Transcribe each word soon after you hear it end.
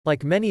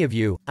Like many of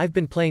you, I've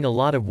been playing a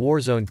lot of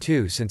Warzone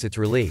 2 since its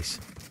release.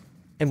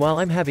 And while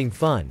I'm having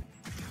fun,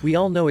 we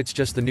all know it's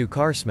just the new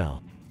car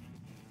smell.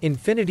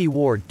 Infinity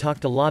Ward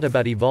talked a lot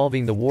about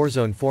evolving the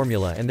Warzone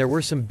formula, and there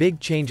were some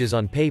big changes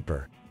on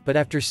paper, but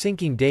after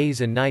sinking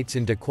days and nights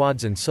into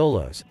quads and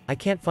solos, I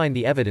can't find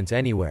the evidence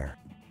anywhere.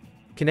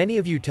 Can any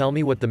of you tell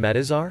me what the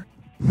metas are?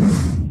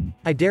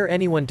 I dare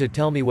anyone to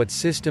tell me what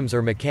systems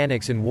or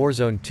mechanics in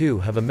Warzone 2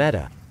 have a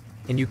meta,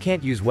 and you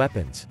can't use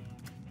weapons.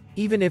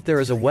 Even if there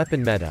is a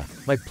weapon meta,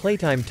 my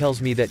playtime tells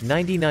me that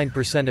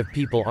 99% of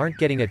people aren't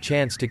getting a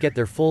chance to get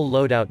their full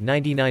loadout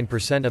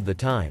 99% of the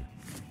time.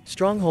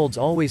 Strongholds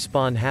always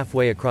spawn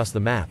halfway across the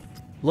map,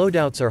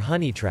 loadouts are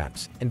honey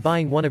traps, and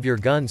buying one of your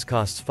guns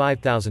costs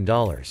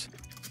 $5,000.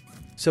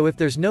 So if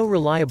there's no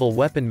reliable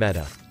weapon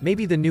meta,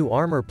 maybe the new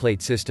armor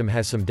plate system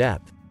has some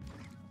depth.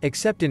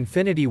 Except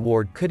Infinity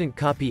Ward couldn't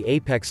copy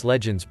Apex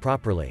Legends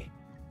properly.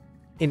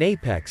 In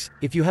Apex,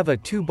 if you have a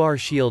 2-bar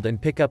shield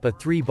and pick up a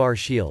 3-bar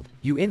shield,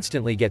 you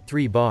instantly get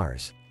 3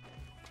 bars.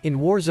 In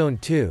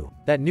Warzone 2,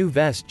 that new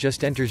vest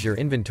just enters your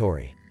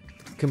inventory.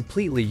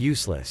 Completely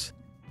useless.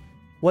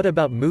 What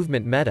about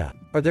movement meta?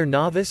 Are there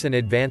novice and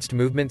advanced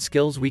movement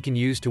skills we can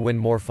use to win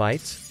more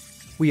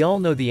fights? We all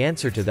know the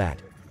answer to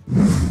that.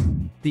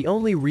 The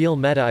only real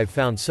meta I've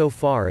found so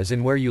far is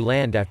in where you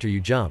land after you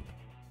jump.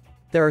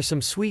 There are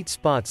some sweet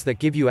spots that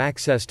give you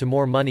access to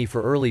more money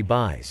for early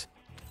buys,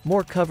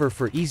 more cover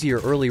for easier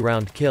early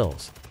round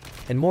kills,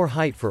 and more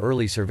height for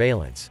early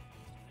surveillance.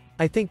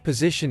 I think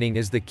positioning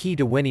is the key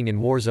to winning in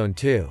Warzone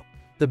 2.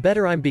 The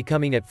better I'm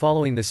becoming at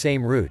following the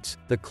same routes,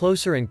 the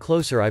closer and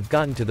closer I've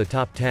gotten to the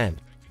top 10.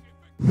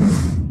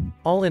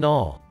 All in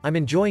all, I'm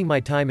enjoying my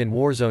time in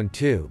Warzone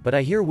 2, but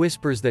I hear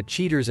whispers that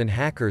cheaters and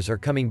hackers are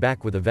coming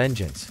back with a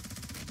vengeance.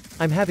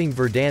 I'm having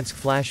Verdansk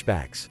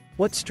flashbacks.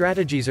 What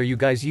strategies are you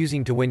guys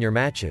using to win your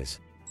matches?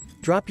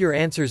 Drop your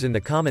answers in the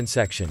comment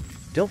section.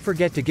 Don't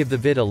forget to give the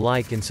vid a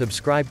like and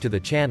subscribe to the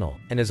channel,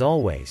 and as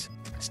always,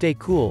 stay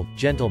cool,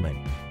 gentlemen.